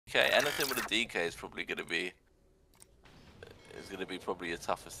DK. Anything with a DK is probably going to be probably the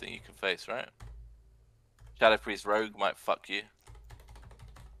toughest thing you can face, right? Shadow Priest Rogue might fuck you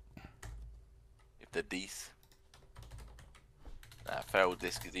if they're decent. Nah, Feral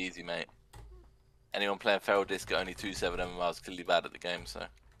Disc is easy, mate. Anyone playing Feral Disc at only 2.7 MMR is clearly bad at the game, so.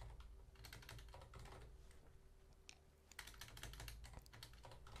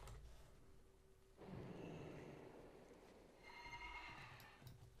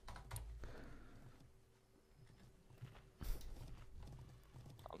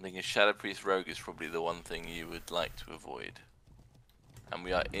 I'm thinking Shadow Priest Rogue is probably the one thing you would like to avoid. And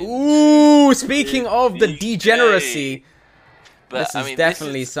we are in. Ooh, speaking of the degeneracy. But, this is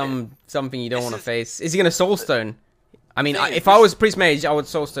definitely something you don't want to face. Is he going to Soulstone? I mean, if I was Priest Mage, I would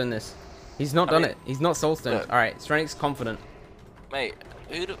Soulstone this. He's not done it. He's not Soulstoned. Alright, Stranik's confident. Mate,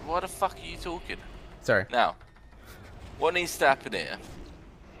 what the fuck are you talking? Sorry. Now, what needs to happen here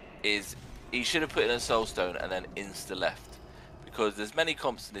is he should have put in a Soulstone and then insta-left. Because there's many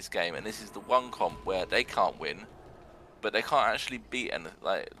comps in this game, and this is the one comp where they can't win, but they can't actually beat, and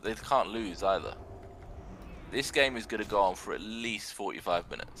they can't lose either. This game is going to go on for at least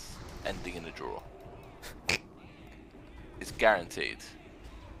 45 minutes, ending in a draw. It's guaranteed.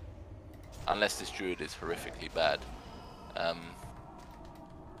 Unless this druid is horrifically bad. I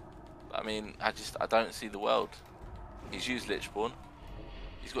mean, I don't see the world. He's used Lichborn.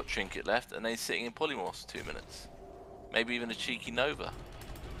 He's got Trinket left, and then he's sitting in Polymorphs 2 minutes. Maybe even a cheeky Nova.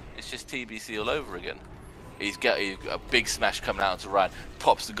 It's just TBC all over again. He's got a big smash coming out to Ryan.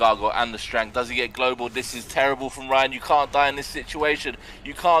 Pops the Gargoyle and the Strength. Does he get global? This is terrible from Ryan. You can't die in this situation.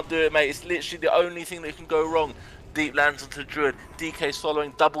 You can't do it, mate. It's literally the only thing that can go wrong. Deep lands onto Druid. DK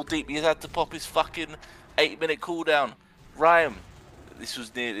swallowing double deep. He's had to pop his fucking 8-minute cooldown. Ryan, this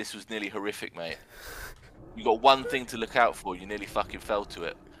was nearly horrific, mate. You got one thing to look out for. You nearly fucking fell to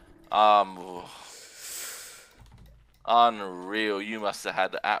it. Unreal. You must have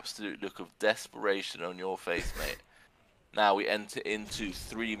had the absolute look of desperation on your face, mate. Now we enter into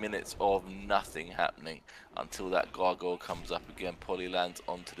 3 minutes of nothing happening until that Gargoyle comes up again. Poly lands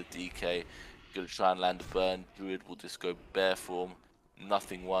onto the DK. Gonna try and land a burn. Druid will just go bare form.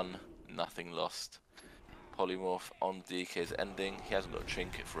 Nothing won, nothing lost. Polymorph on DK's ending. He hasn't got a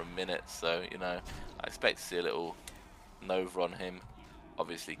Trinket for a minute, so, you know, I expect to see a little Nova on him.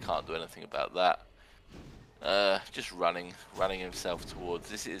 Obviously can't do anything about that. Just running himself towards.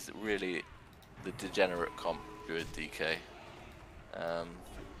 This is really the degenerate comp, Druid DK. You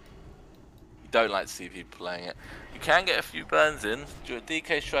don't like to see people playing it. You can get a few burns in. Druid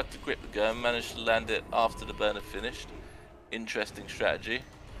DK tried to grip the gun, managed to land it after the burn had finished. Interesting strategy.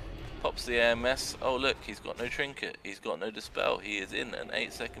 Pops the AMS. Oh look, he's got no Trinket. He's got no Dispel. He is in an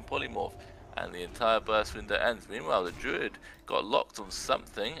 8-second Polymorph. And the entire burst window ends. Meanwhile, the Druid got locked on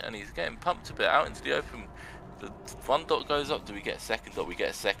something, and he's getting pumped a bit out into the open. The 1 dot goes up. Do we get a 2nd dot? We get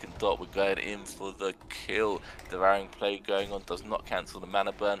a 2nd dot. We're going in for the kill. Devouring Plague going on. Does not cancel the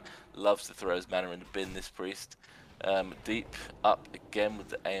mana burn. Loves to throw his mana in the bin, this priest. Deep up again with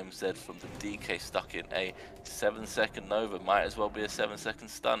the AMZ from the DK, stuck in a 7-second Nova. Might as well be a 7-second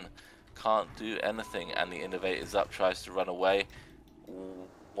stun. Can't do anything, and the Innovator's up. Tries to run away.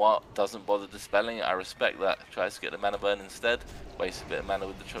 What, doesn't bother dispelling it? I respect that. Tries to get the mana burn instead. Wastes a bit of mana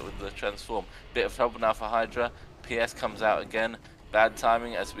with the transform. Bit of trouble now for Hydra. PS comes out again. Bad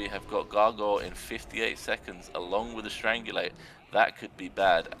timing, as we have got Gargoyle in 58 seconds along with the Strangulate. That could be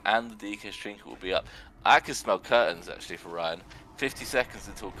bad, and the DK Trinket will be up. I can smell curtains actually for Ryan. 50 seconds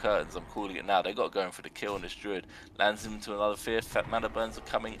until curtains. I'm calling it now. They got going for the kill on this Druid. Lands him into another fear. Fat mana burns are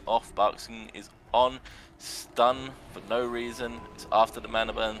coming off. Barksing is on. Stun for no reason. It's after the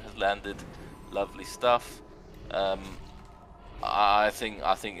mana burn has landed. Lovely stuff. I think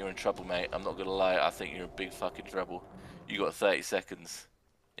you're in trouble, mate. I'm not gonna lie. I think you're in big fucking trouble. You got 30 seconds.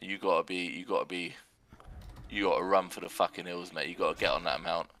 You gotta run for the fucking hills, mate. You gotta get on that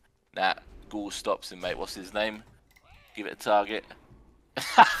mount. Nah, Ghoul stops him, mate. What's his name? Give it a target.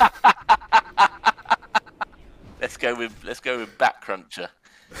 Let's go with Backcruncher.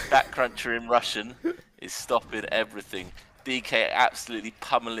 Backcruncher in Russian is stopping everything. DK absolutely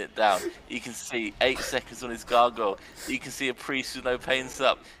pummel it down. You can see 8 seconds on his Gargoyle. You can see a priest with no pain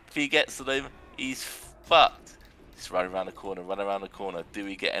sup. If he gets to them, he's fucked. Just run around the corner, Do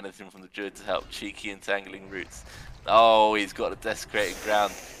we get anything from the Druid to help? Cheeky entangling roots. Oh, he's got a desecrated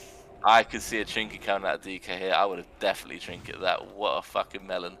ground. I could see a Trinket coming out of DK here. I would have definitely Trinket that. What a fucking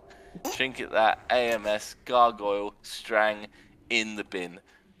melon. Trinket that. AMS, Gargoyle, Strang in the bin.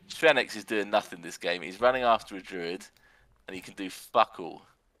 Stranex is doing nothing this game. He's running after a Druid, and he can do fuck all.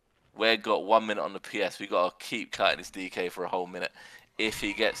 We've got 1 minute on the PS. We've got to keep cutting this DK for a whole minute. If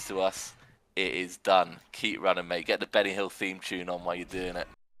he gets to us, it is done. Keep running, mate. Get the Benny Hill theme tune on while you're doing it.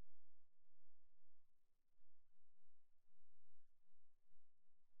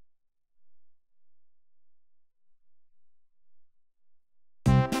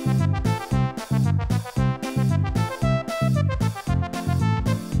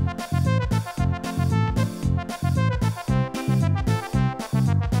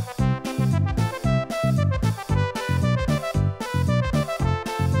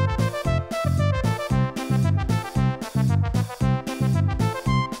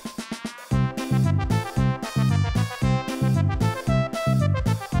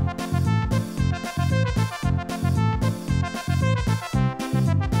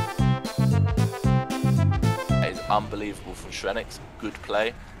 Unbelievable from Shrenix. Good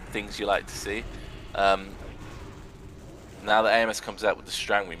play, things you like to see. Now that AMS comes out with the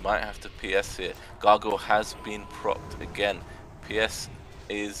Strang, we might have to PS here. Gargoyle has been procced again. PS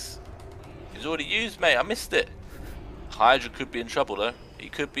is already used, mate. I missed it. Hydra could be in trouble though. He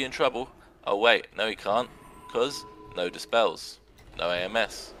could be in trouble. Oh wait, no he can't, because no dispels, no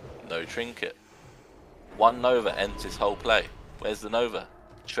AMS, no trinket. One Nova ends his whole play. Where's the Nova?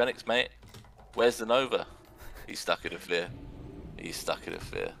 Shrenix, mate. Where's the Nova? He's stuck in a fear. He's stuck in a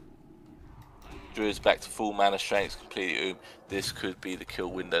fear. Druid's back to full mana, strength completely. This could be the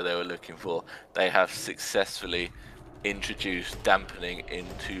kill window they were looking for. They have successfully introduced dampening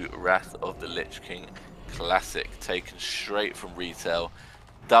into Wrath of the Lich King Classic, taken straight from retail,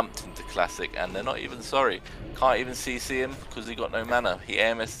 dumped into Classic, and they're not even sorry. Can't even CC him because he got no mana. He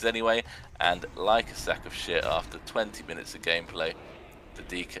AMSs anyway, and like a sack of shit after 20 minutes of gameplay, the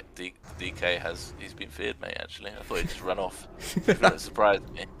DK he's been feared, mate, actually. I thought he'd just run off. That surprised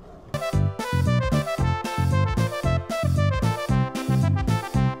me.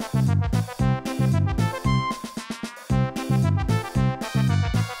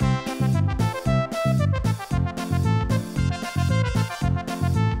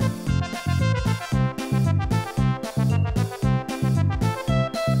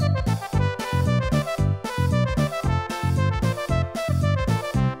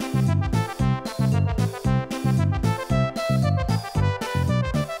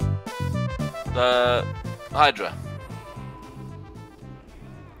 Hydra.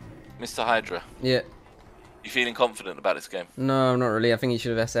 Mr. Hydra. Yeah. You feeling confident about this game? No, not really. I think he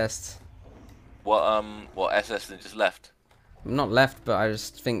should have SS'd. What SS and just left? Not left, but I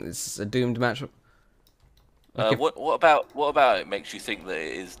just think it's a doomed matchup. Like what about it makes you think that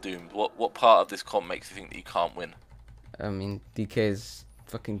it is doomed? What part of this comp makes you think that you can't win? I mean, DK is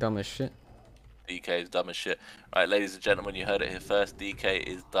fucking dumb as shit. DK is dumb as shit. Right, ladies and gentlemen, you heard it here first. DK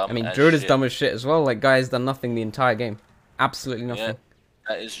is dumb. I mean, Druid is dumb as shit as well. Like, guy's done nothing the entire game. Absolutely nothing. Yeah,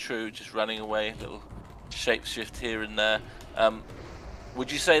 that is true. Just running away, little shapeshift here and there. Would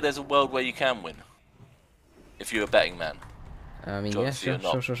you say there's a world where you can win? If you're a betting man? I mean, yeah, sure.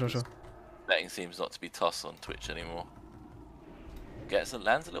 Betting seems not to be tossed on Twitch anymore.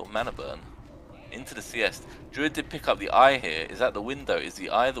 Lands a little mana burn into the CS. Druid did pick up the eye here. Is that the window? Is the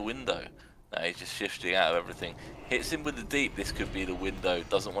eye the window? No, he's just shifting out of everything. Hits him with the deep. This could be the window.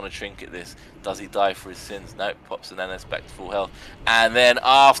 Doesn't want to trinket this. Does he die for his sins? Nope. Pops an NS back to full health. And then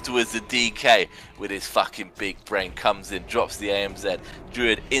afterwards, the DK with his fucking big brain comes in, drops the AMZ.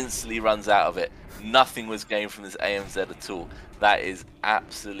 Druid instantly runs out of it. Nothing was gained from this AMZ at all. That is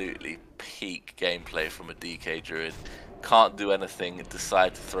absolutely peak gameplay from a DK Druid. Can't do anything and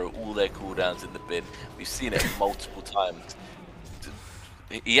decide to throw all their cooldowns in the bin. We've seen it multiple times.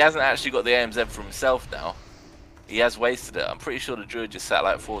 He hasn't actually got the AMZ for himself now. He has wasted it. I'm pretty sure the Druid just sat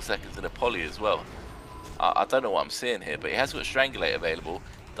like 4 seconds in a poly as well. I don't know what I'm seeing here, but he has got Strangulate available.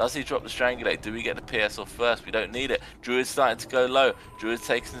 Does he drop the Strangulate? Do we get the PS off first? We don't need it. Druid's starting to go low. Druid's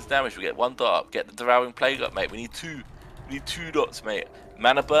taking his damage. We get 1 dot up. Get the Devouring Plague up, mate. We need 2. We need 2 dots, mate.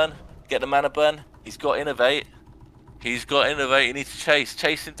 Mana burn. Get the mana burn. He's got Innovate. He's got Innovate. You need to chase.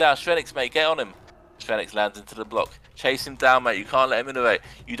 Chase him down. Shrenix, mate. Get on him. Shrenix lands into the block. Chase him down, mate. You can't let him innovate.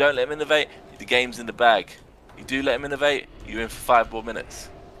 You don't let him innovate, the game's in the bag. You do let him innovate, you're in for 5 more minutes.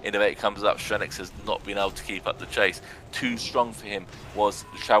 Innovate comes up. Shrenix has not been able to keep up the chase. Too strong for him was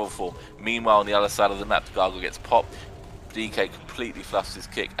the travel form. Meanwhile, on the other side of the map, the Gargoyle gets popped. DK completely fluffs his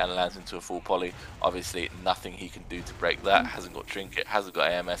kick and lands into a full poly. Obviously, nothing he can do to break that. Hasn't got trinket, hasn't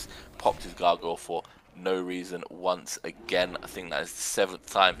got AMS. Popped his Gargoyle for no reason once again. I think that is the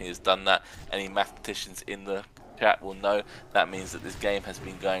 7th time he has done that. Any mathematicians in the chat will know that means that this game has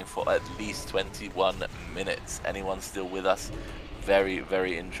been going for at least 21 minutes. Anyone still with us? Very,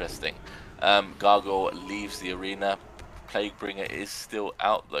 very interesting. Gargoyle leaves the arena. Plaguebringer is still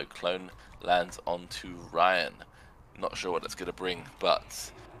out though. Clone lands onto Ryan. Not sure what that's going to bring,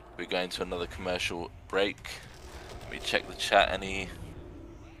 but we're going to another commercial break. Let me check the chat. Any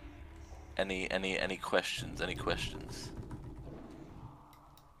questions? Any questions?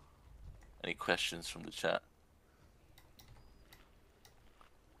 Any questions from the chat?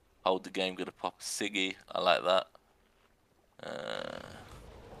 Hold the game, gonna pop a ciggy. I like that.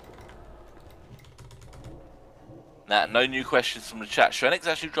 Nah, no new questions from the chat. Shrenik's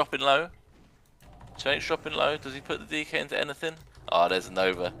actually dropping low. Shrenik's dropping low. Does he put the DK into anything? Oh, there's a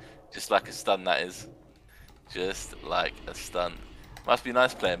Nova. Just like a stun, that is. Just like a stun. Must be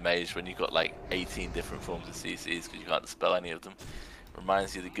nice playing mage when you've got like 18 different forms of CCs because you can't dispel any of them.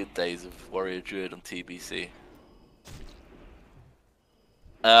 Reminds you of the good days of Warrior Druid on TBC.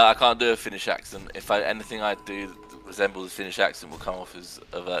 I can't do a Finnish accent. If anything I do that resembles a Finnish accent will come off as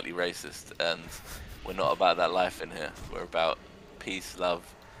overtly racist, and we're not about that life in here. We're about peace, love,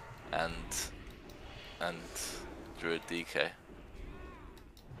 and Druid DK.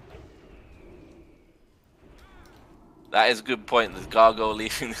 That is a good point. There's Gargoyle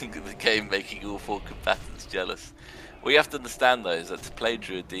leaving the game, making all 4 combatants jealous. What you have to understand though is that to play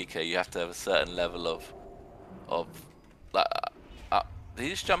Druid DK, you have to have a certain level of like. Did he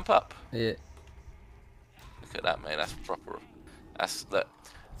just jump up? Yeah. Look at that, mate. That's proper. That's that.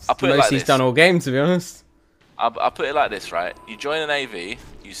 I'll put it like he's done all game, to be honest. I'll put it like this, right? You join an AV,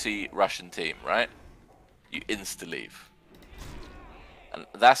 you see Russian team, right? You insta leave, and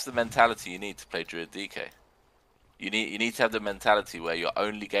that's the mentality you need to play Druid DK. You need to have the mentality where your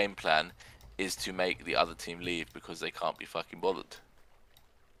only game plan is to make the other team leave because they can't be fucking bothered.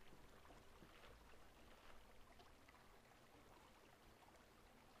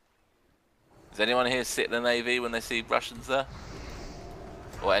 Does anyone here sit in an AV when they see Russians there?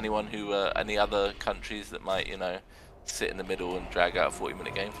 Or anyone who, any other countries that might, you know, sit in the middle and drag out a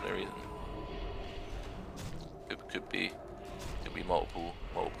 40-minute game for no reason? Could be multiple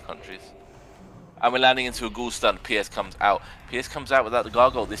countries. And we're landing into a ghoul stun. PS comes out. PS comes out without the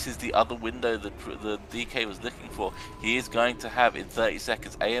gargoyle. This is the other window that the DK was looking for. He is going to have in 30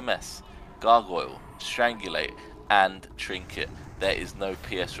 seconds AMS, gargoyle, strangulate, and trinket. There is no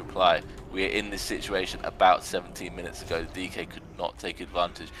PS reply. We are in this situation about 17 minutes ago. The DK could not take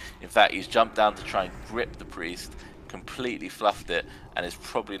advantage. In fact, he's jumped down to try and grip the priest, completely fluffed it, and is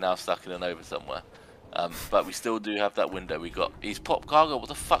probably now stuck in an over somewhere. But we still do have that window. He's popped gargoyle. What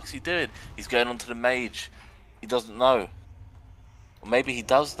the fuck's he doing? He's going on to the mage. He doesn't know. Or maybe he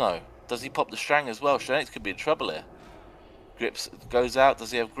does know. Does he pop the strang as well? Strang could be in trouble here. Grips goes out. Does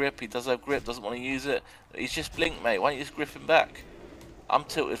he have grip? He does have grip. Doesn't want to use it. He's just blinked, mate. Why don't you just grip him back? I'm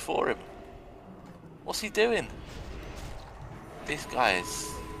tilted for him. What's he doing? This guy is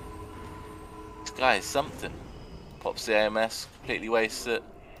something. Pops the AMS, completely wastes it.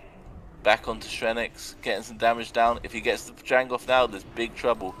 Back onto Shrenix, getting some damage down. If he gets the strang off now, there's big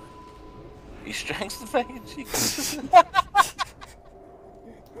trouble. He strangs the mage.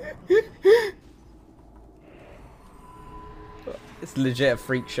 It's legit a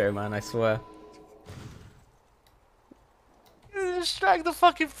freak show, man, I swear. Strang the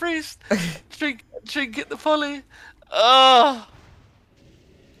fucking priest. Trinket the poly. Oh,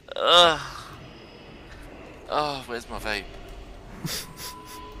 where's my vape?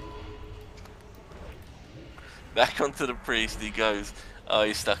 Back onto the priest he goes. Oh,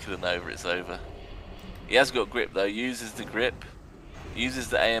 he's stuck in an over, it's over. He has got grip though, uses the grip, uses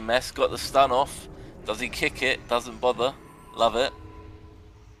the AMS, got the stun off. Does he kick it? Doesn't bother. Love it.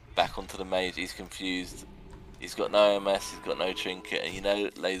 Back onto the mage, he's confused. He's got no AMS, he's got no trinket, and you know,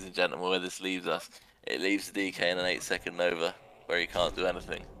 ladies and gentlemen, where this leaves us. It leaves the DK in an 8-second Nova, where he can't do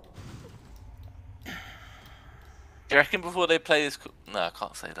anything. Do you reckon before they play this... No, I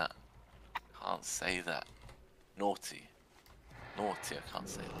can't say that. Can't say that. Naughty. Naughty, I can't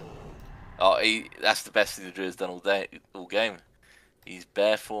say that. Oh, that's the best thing the Druid's done all game. He's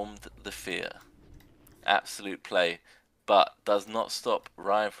bare-formed the fear. Absolute play. But does not stop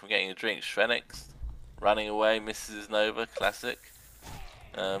Ryan from getting a drink. Shrenix, running away, misses his Nova, classic.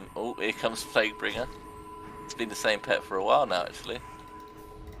 Oh, here comes Plaguebringer. It's been the same pet for a while now, actually.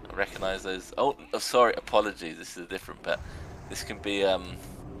 I recognise those. Oh, sorry, apologies, this is a different pet. This can be,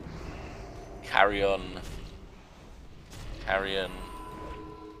 Carrion...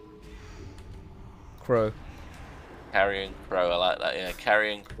 Crow. Carrion Crow, I like that, yeah.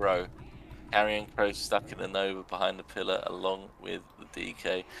 Carrion Crow. Carrion Crow stuck in a Nova behind the pillar along with the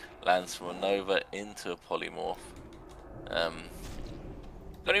DK. Lands from a Nova into a polymorph.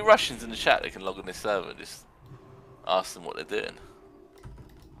 Got any Russians in the chat that can log on this server? Just ask them what they're doing.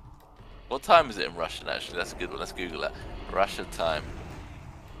 What time is it in Russian actually? That's a good one, let's Google that. Russia time.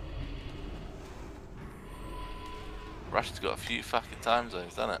 Russia's got a few fucking time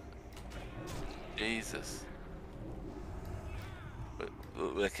zones, doesn't it? Jesus. We're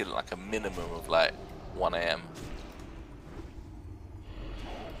looking at like a minimum of like 1 AM.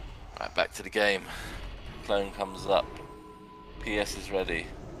 Right, back to the game. Clone comes up. PS is ready.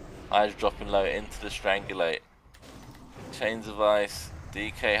 Hydra dropping low into the strangulate. Chains of ice.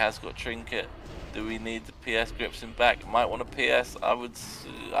 DK has got trinket. Do we need the PS? Grips him back. Might want a PS. I would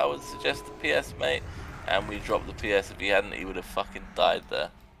suggest the PS, mate. And we dropped the PS. If he hadn't, he would have fucking died there.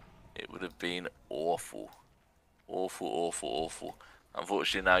 It would have been awful. Awful, awful, awful.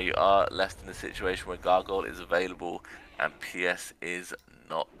 Unfortunately, now you are left in a situation where Gargoyle is available and PS is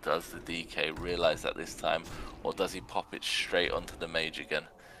not. Does the DK realise that this time, or does he pop it straight onto the mage again?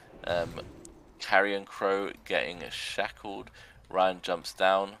 Carrion Crow getting shackled. Ryan jumps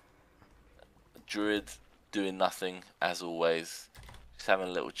down. Druid doing nothing as always. Just having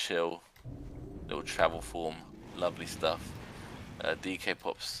a little chill. Little travel form. Lovely stuff. DK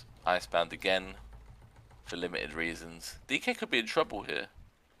pops Icebound again for limited reasons. DK could be in trouble here.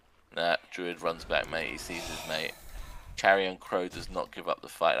 Nah, Druid runs back, mate. He sees his mate. Carrion Crow does not give up the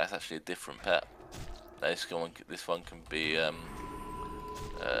fight. That's actually a different pet. This one can be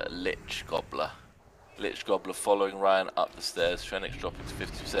Lich Gobbler. Lich Gobbler following Ryan up the stairs. Shrenick's dropping to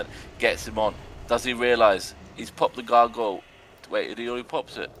 50%. Gets him on. Does he realise he's popped the gargoyle? Wait, did he already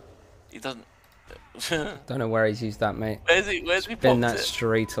pops it? He doesn't. Don't know where he's used that, mate. Where's he popped Spin that it?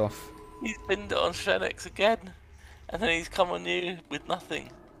 straight off. He's pinned it on Shrenex again, and then he's come on you with nothing.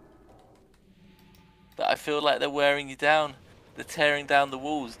 But I feel like they're wearing you down. They're tearing down the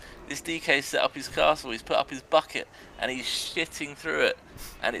walls. This DK set up his castle, he's put up his bucket, and he's shitting through it.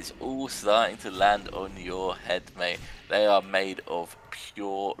 And it's all starting to land on your head, mate. They are made of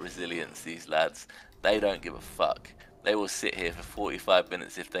pure resilience, these lads. They don't give a fuck. They will sit here for 45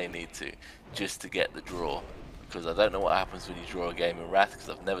 minutes if they need to, just to get the draw. Because I don't know what happens when you draw a game in Wrath, because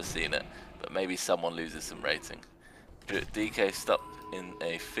I've never seen it. But maybe someone loses some rating. DK stopped in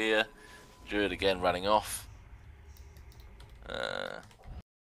a fear. Druid again running off.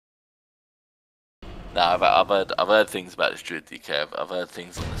 I've heard things about this Druid DK. I've heard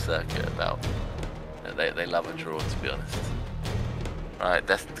things on the circuit about they love a draw, to be honest. Right,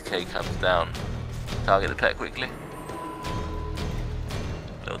 Death Decay comes down. Target the pet quickly.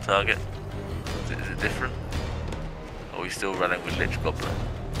 Little target. Is it different? Or are we still running with Lich Gobbler?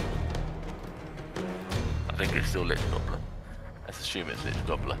 I think it's still Lich Gobbler. Let's assume it's Lich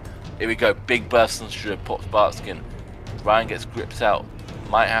Gobbler. Here we go. Big burst on Strip. Pops Barkskin. Ryan gets gripped out.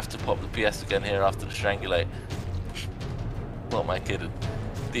 Might have to pop the PS again here after the Strangulate. What am I kidding?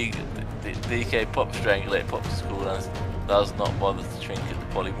 DK pops Strangulate, pops his cooldowns. Does not bother to trinket the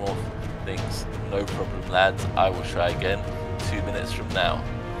polymorph. Thinks, no problem lads, I will try again 2 minutes from now.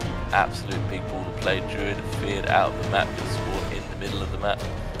 Absolute big ball to play. Druid feared out of the map, gets spawned in the middle of the map.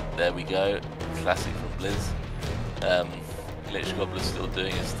 There we go. Classic from Blizz. Lich Gobbler's still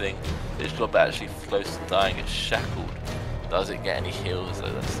doing his thing. Lich Gobbler actually close to dying, gets shackled. Does it get any heals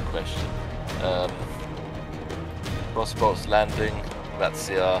though? That's the question. Crossbolt's landing. About to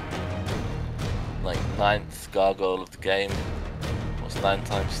see our like 9th gargoyle of the game. What's 9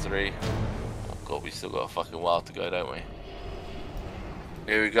 times 3? Oh god, we still got a fucking while to go, don't we?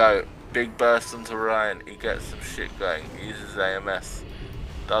 Here we go. Big burst onto Ryan. He gets some shit going. He uses AMS.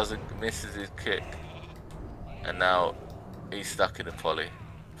 Misses his kick. And now he's stuck in a poly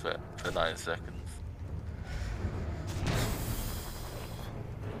for 9 seconds.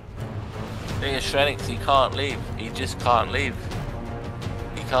 Thing is, Shrenix, he can't leave. He just can't leave.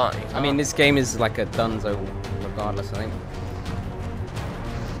 He can't. I mean, this game is like a dunzo regardless, I think.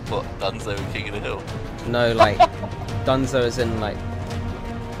 What, Dunzo and King of the Hill? No, like, dunzo as in like...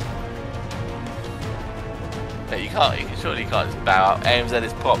 Hey, surely you can't just bow out. AMZ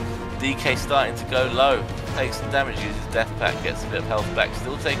is popped. DK starting to go low. Takes some damage, uses Death Pack, gets a bit of health back.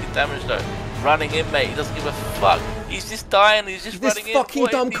 Still taking damage though. Running in, mate. He doesn't give a fuck. He's just dying. He's just running in. This fucking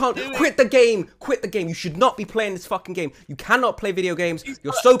dumb cunt. Quit the game. Quit the game. You should not be playing this fucking game. You cannot play video games.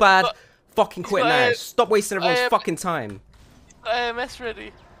 You're so bad. Fucking quit now. Stop wasting everyone's fucking time. AMS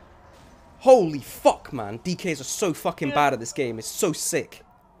ready. Holy fuck, man. DKs are so fucking bad at this game. It's so sick.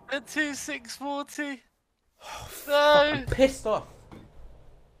 And 2-6-40. No. I'm pissed off.